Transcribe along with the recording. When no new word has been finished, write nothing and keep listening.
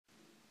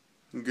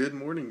Good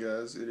morning,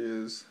 guys. It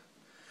is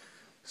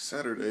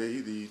Saturday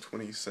the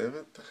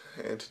 27th,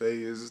 and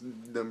today is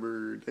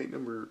date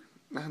number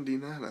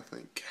 99, I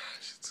think.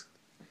 Gosh,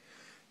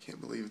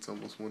 can't believe it's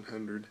almost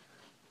 100.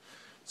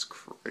 It's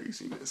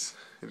craziness.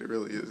 It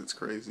really is. It's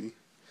crazy.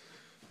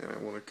 And I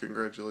want to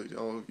congratulate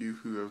all of you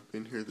who have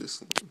been here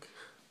this long.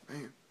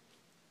 Man.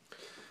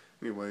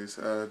 Anyways,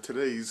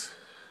 today's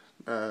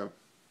going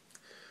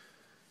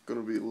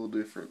to be a little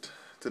different.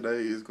 Today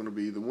is going to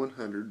be the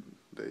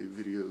 100-day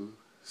video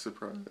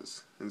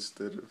surprise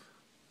instead of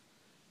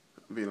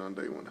being on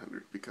day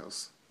 100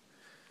 because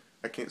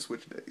I can't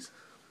switch days.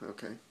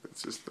 Okay,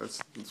 that's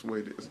the way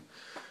it is.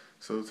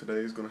 So today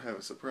is going to have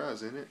a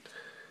surprise in it,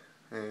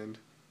 and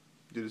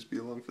you just be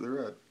along for the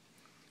ride.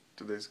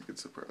 Today's a good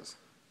surprise.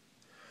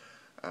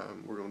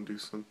 We're going to do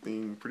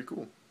something pretty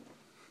cool.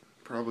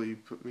 Probably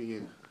put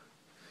me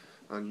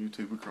on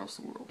YouTube across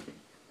the world.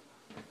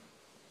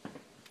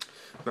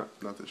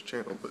 Not this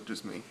channel, but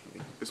just me.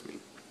 Just me.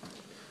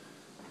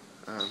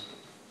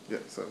 Yeah,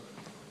 so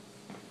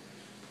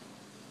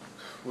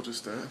we'll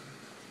just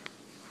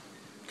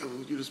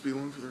you just be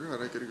along for the ride.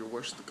 I gotta go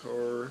wash the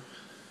car,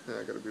 and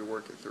I gotta be at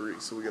work at 3,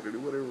 so we gotta do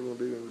whatever we're gonna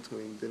do in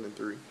between then and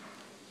 3.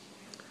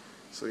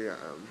 So yeah,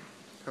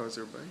 how is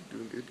everybody?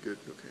 Doing good? Good,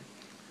 okay.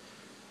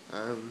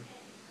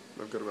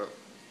 I've got about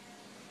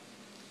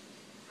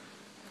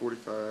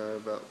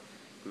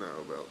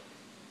about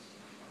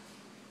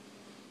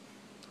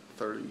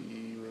 30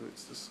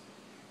 minutes to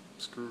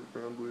screw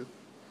around with.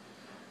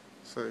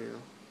 So yeah,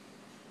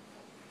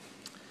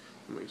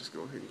 let me just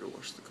go ahead and go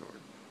wash the car.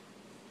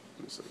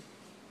 Let me see.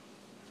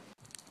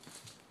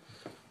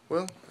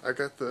 Well, I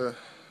got the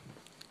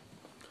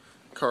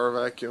car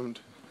vacuumed.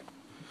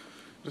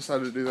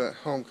 Decided to do that at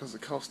home because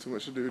it costs too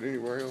much to do it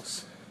anywhere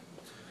else.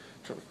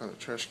 Trying to find a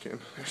trash can.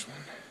 There's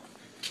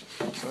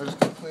one. So I just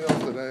gotta clean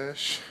off the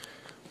dash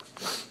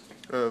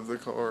of the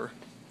car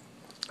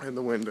and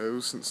the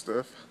windows and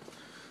stuff.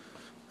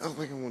 I don't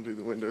think I'm gonna do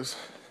the windows.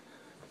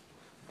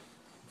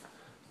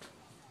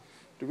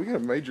 Dude, we got a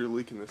major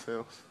leak in this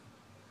house.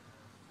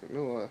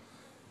 No lie.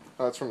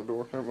 Oh, it's from the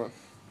door. Never mind.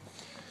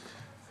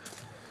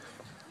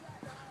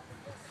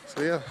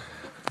 So yeah,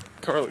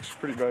 car looks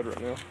pretty bad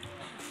right now.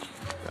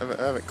 I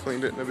haven't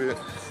cleaned it in a bit,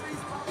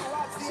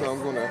 so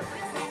I'm gonna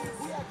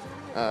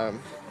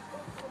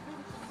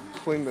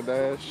clean the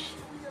dash.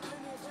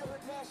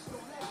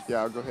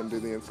 Yeah, I'll go ahead and do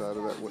the inside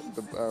of that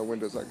the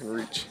windows I can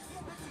reach,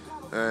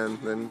 and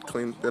then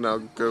I'll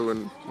go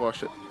and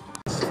wash it.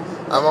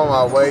 I'm on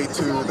my way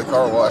to the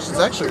car wash. It's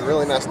actually a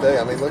really nice day.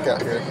 I mean, look out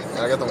here.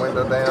 I got the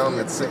window down.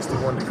 It's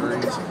 61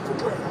 degrees.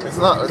 It's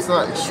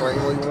not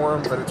extremely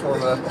warm, but it's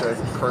warm enough to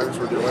cruise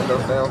with your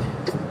windows down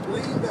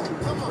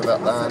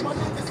without dying.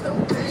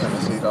 Turn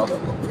the seat off.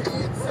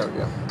 There we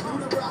go.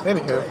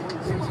 Anywho,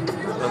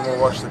 then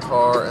we'll wash the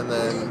car and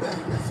then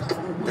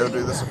go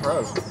do the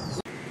surprise.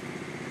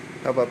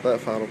 How about that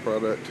final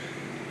product?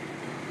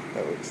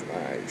 That looks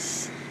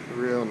nice.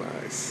 Real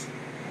nice.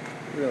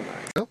 Real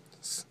nice.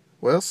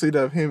 Well,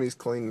 C-Dub Hemi's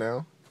clean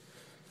now,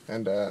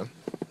 and I'm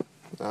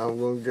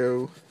gonna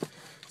go.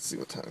 Let's see,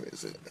 what time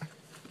is it?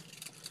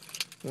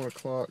 1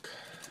 o'clock.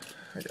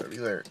 I gotta be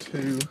there at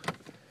 2.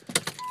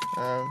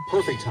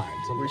 Perfect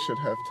time. We should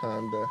have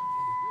time to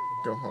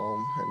go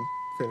home and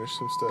finish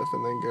some stuff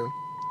and then go.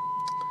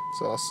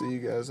 So I'll see you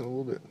guys in a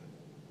little bit.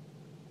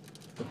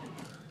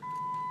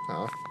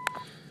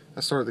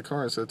 I started the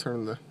car instead of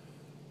turning the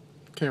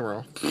camera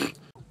off.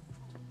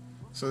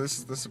 So this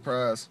is the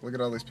surprise. Look at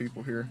all these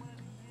people here.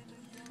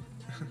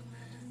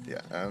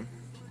 Yeah,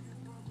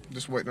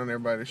 just waiting on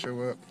everybody to show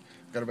up.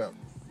 Got about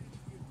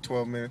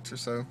 12 minutes or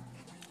so.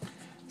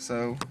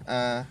 So,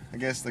 I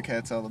guess the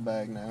cat's out of the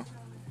bag now.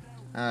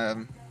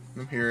 I'm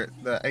here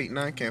at the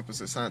 8-9 campus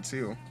at Science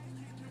Hill.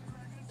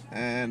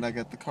 And I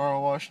got the car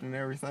washed and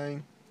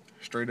everything,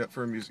 straight up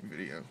for a music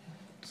video.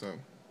 So,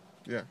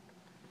 yeah.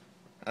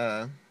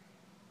 Yeah,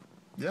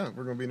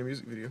 we're going to be in a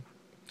music video.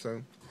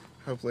 So,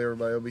 hopefully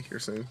everybody will be here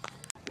soon.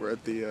 We're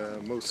at the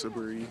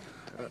Sabri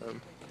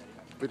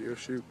video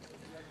shoot.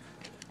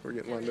 We're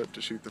getting lined up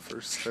to shoot the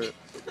first set,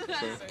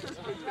 so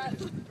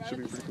should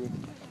be pretty cool.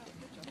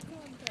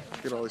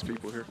 Get all these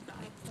people here.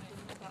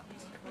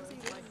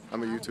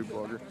 I'm a YouTube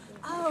vlogger.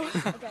 Oh,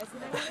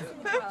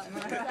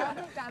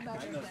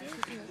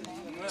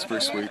 it's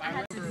pretty sweet.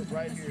 We're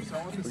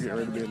getting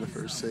ready to be in the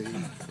first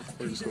scene.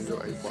 We're just gonna go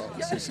 8 block.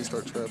 As soon as he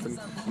starts rapping,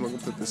 I'm gonna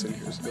put this in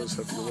here, so you'll just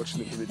have to go watch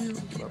the video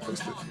when I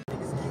post it.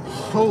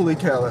 Holy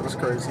cow, that was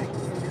crazy.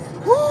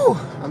 Woo!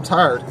 I'm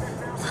tired.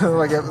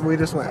 Like, we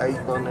just went 8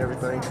 on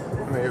everything.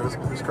 I mean, it was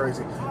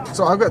crazy.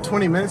 So I've got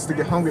 20 minutes to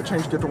get home, get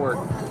changed, get to work.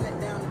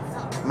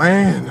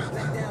 Man,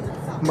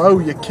 Mo,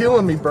 you're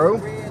killing me, bro.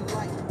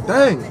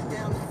 Dang.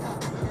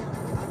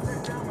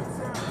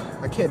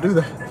 I can't do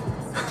that.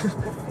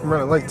 I'm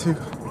running late too.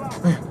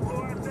 Man.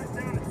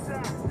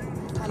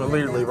 I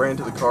literally ran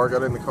to the car,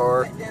 got in the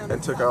car,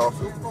 and took off.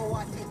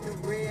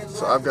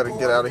 So I've got to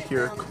get out of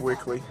here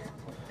quickly.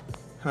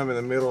 I'm in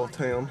the middle of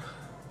town.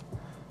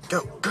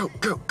 Go, go,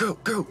 go, go,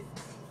 go.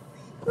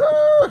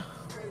 Ah!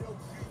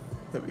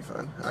 It'll be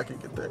fine. I can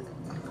get that.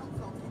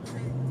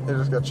 It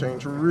just got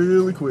changed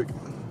really quick.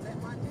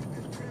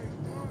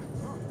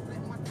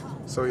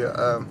 So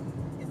yeah,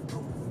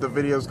 the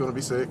video's gonna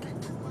be sick.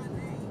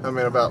 I'm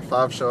in about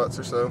 5 shots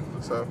or so.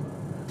 So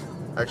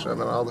actually,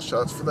 I'm in all the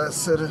shots for that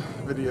set of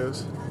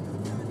videos.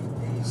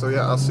 So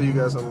yeah, I'll see you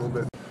guys in a little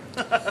bit.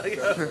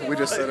 We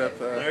just set up.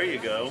 There you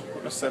go.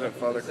 We just set up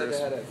Father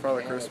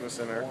Christmas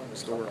in our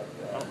store.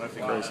 I don't know if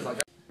you crazy.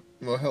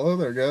 Well, hello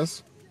there,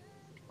 guys.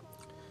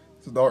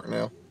 It's dark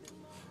now.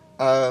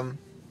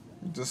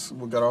 We just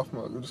got off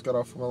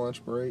of my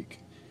lunch break.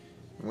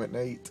 Went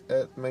and ate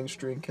at Main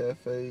Street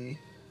Cafe.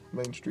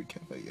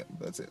 Yeah,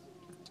 that's it.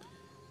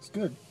 It's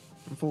good.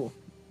 I'm full.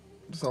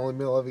 It's the only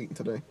meal I've eaten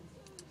today.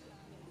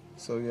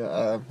 So yeah,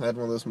 I had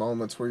one of those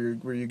moments where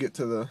you get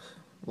to the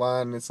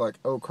line and it's like,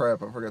 oh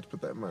crap, I forgot to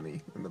put that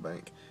money in the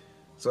bank.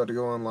 So I had to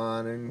go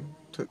online and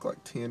took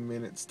like 10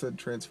 minutes to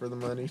transfer the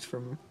money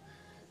from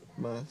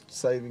my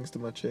savings to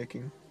my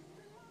checking.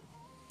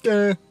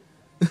 Yeah.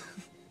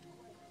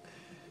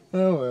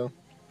 Oh well.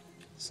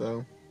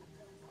 So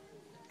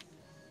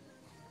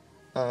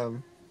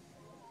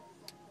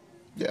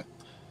yeah.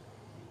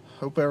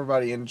 Hope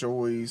everybody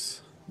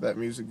enjoys that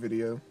music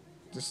video.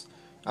 Just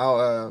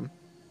I'll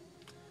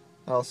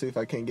see if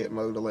I can get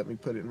Mo to let me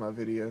put it in my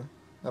video.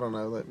 I don't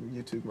know,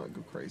 YouTube might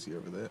go crazy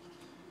over that.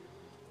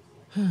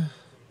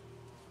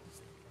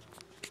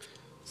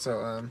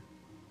 So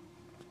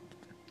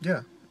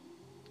yeah.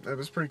 It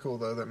was pretty cool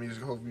though. That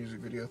whole music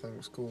video thing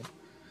was cool.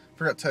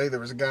 Forgot to tell you, there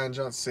was a guy in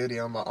Johnson City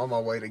on my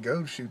way to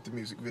go shoot the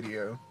music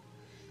video.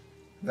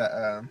 That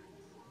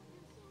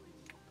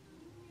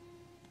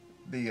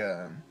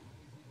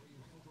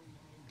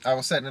I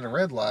was sitting at a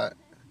red light,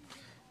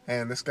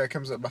 and this guy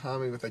comes up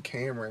behind me with a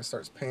camera and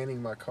starts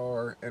panning my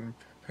car and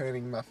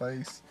panning my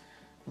face.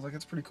 I was like,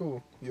 "It's pretty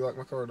cool. You like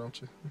my car,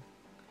 don't you?"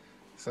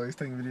 So he's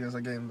taking videos.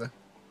 I gave him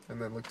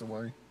and then looked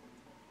away.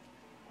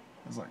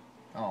 I was like,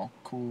 "Oh,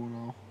 cool and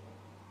all."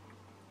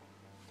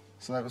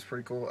 So that was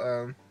pretty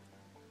cool.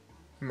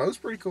 Mo's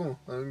pretty cool.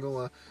 I ain't gonna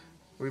lie.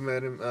 We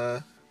met him.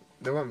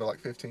 There wasn't but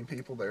like 15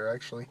 people there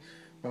actually,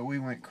 but we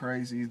went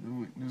crazy. It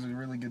was a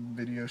really good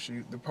video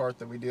shoot. The part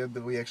that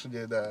we actually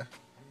did a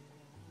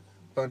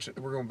bunch of.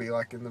 We're gonna be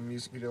like in the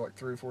music video like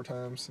 3 or 4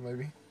 times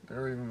maybe,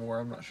 or even more.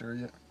 I'm not sure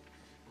yet.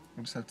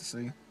 We'll just have to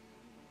see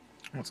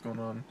what's going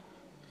on.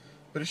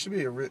 But it should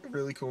be a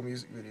really cool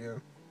music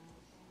video.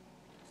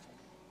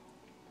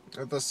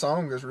 The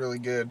song is really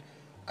good.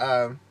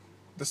 The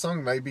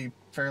song may be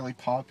fairly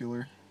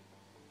popular.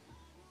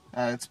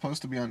 It's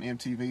supposed to be on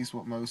MTV is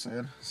what Mo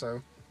said.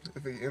 So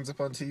if it ends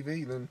up on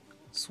TV, then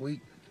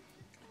sweet.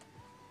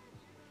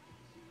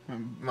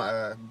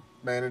 My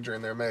manager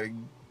in there made a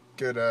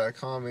good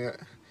comment.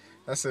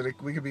 I said,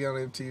 we could be on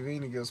MTV,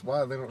 and he goes,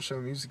 why? They don't show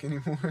music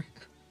anymore.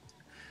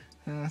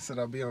 And I said,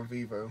 I'll be on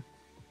Vivo.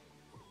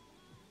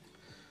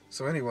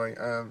 So anyway,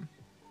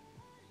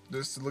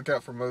 just look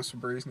out for Mo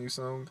Sabri's new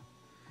song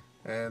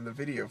and the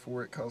video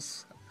for it,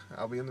 cause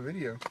I'll be in the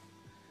video.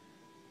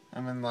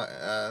 I'm in like,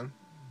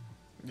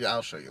 yeah,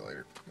 I'll show you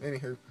later.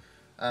 Anywho,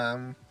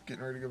 I'm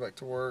getting ready to go back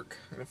to work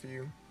in a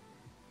few.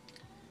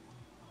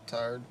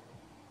 Tired.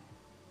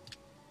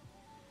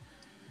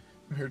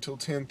 I'm here till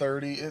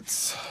 10:30.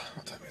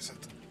 What time is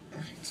it?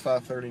 It's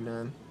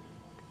 5:39.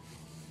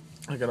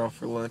 I got off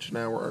for lunch an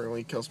hour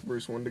early. Kelsey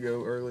Bruce wanted to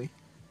go early.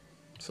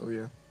 So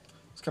yeah,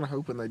 I was kind of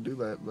hoping they'd do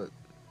that, but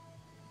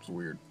it's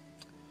weird.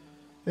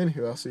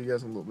 Anywho, I'll see you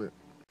guys in a little bit.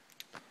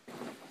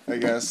 Hey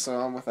guys, so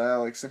I'm with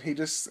Alex, and he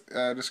just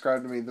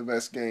described to me the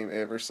best game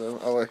ever, so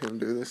I'll let him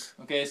do this.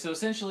 Okay, so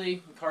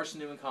essentially, Carson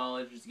Newman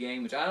College is a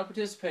game which I don't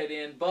participate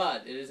in,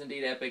 but it is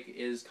indeed epic. It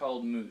is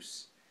called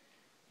Moose.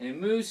 And in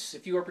Moose,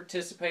 if you are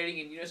participating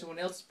and you know someone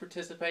else is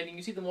participating,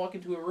 you see them walk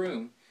into a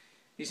room.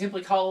 You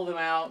simply call them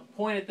out,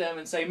 point at them,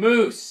 and say,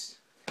 Moose!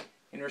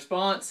 In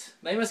response,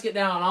 they must get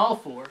down on all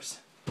fours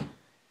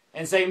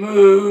and say,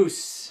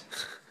 Moose!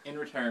 In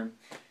return.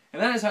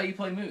 And that is how you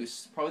play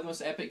Moose. Probably the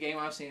most epic game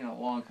I've seen in a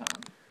long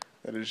time.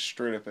 That is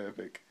straight up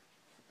epic.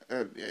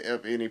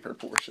 Of any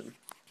proportion.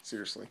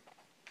 Seriously.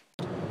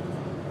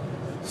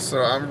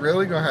 So I'm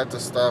really going to have to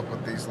stop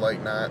with these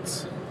late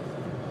nights.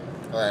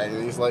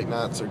 These late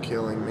nights are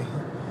killing me.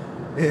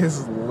 It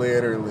is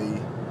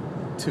literally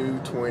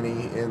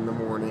 2:20 in the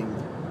morning.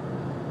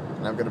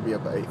 And I'm going to be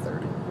up at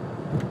 8:30.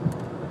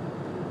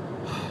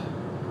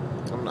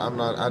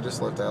 I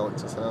just left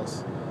Alex's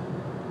house.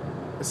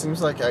 It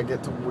seems like we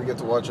get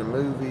to watching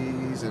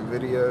movies and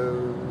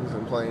videos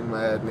and playing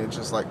Madden, and it's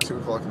just like 2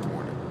 o'clock in the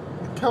morning.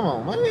 Come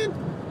on, man!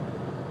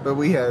 But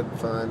we had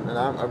fun, and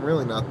I'm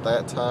really not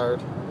that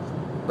tired,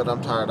 but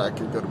I'm tired. I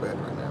could go to bed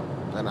right now,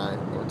 and I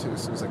am going to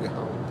as soon as I get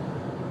home.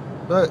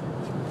 But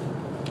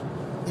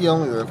you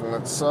only live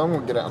once, so I'm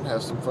gonna get out and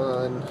have some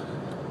fun,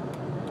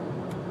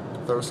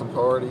 throw some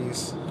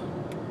parties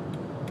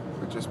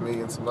with just me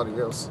and somebody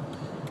else.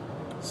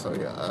 So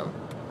yeah,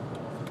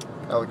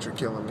 Alex, you're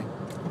killing me.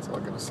 That's all I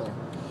gotta say.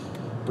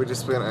 We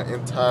just spent an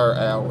entire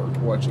hour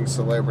watching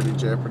Celebrity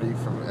Jeopardy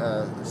from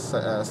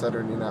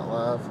Saturday Night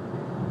Live.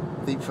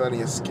 The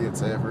funniest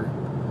skits ever,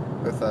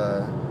 with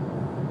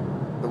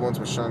the ones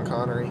with Sean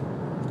Connery.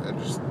 They're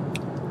just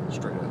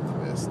straight up the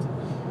best. If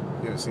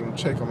you haven't seen them,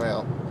 check them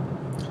out.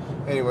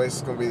 Anyways,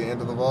 it's going to be the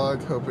end of the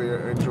vlog. Hope you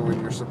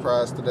enjoyed your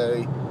surprise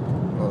today.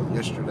 Well,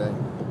 yesterday.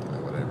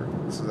 Whatever.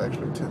 This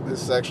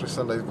is actually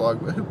Sunday's vlog,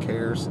 but who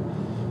cares?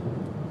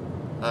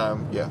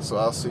 Yeah, so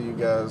I'll see you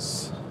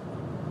guys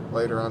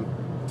later on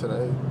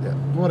today. Yeah,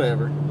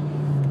 whatever.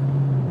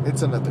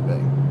 It's another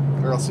day.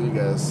 Or I'll see you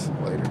guys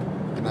later.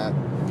 Good night.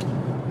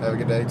 Have a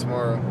good day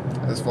tomorrow.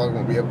 This vlog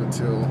won't be up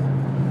until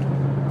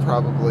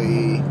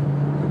probably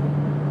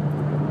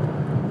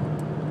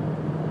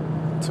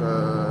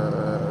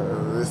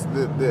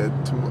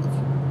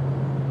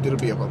it'll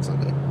be up on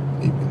Sunday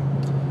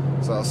evening.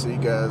 So I'll see you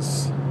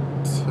guys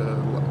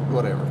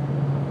whatever.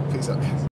 Peace out, guys.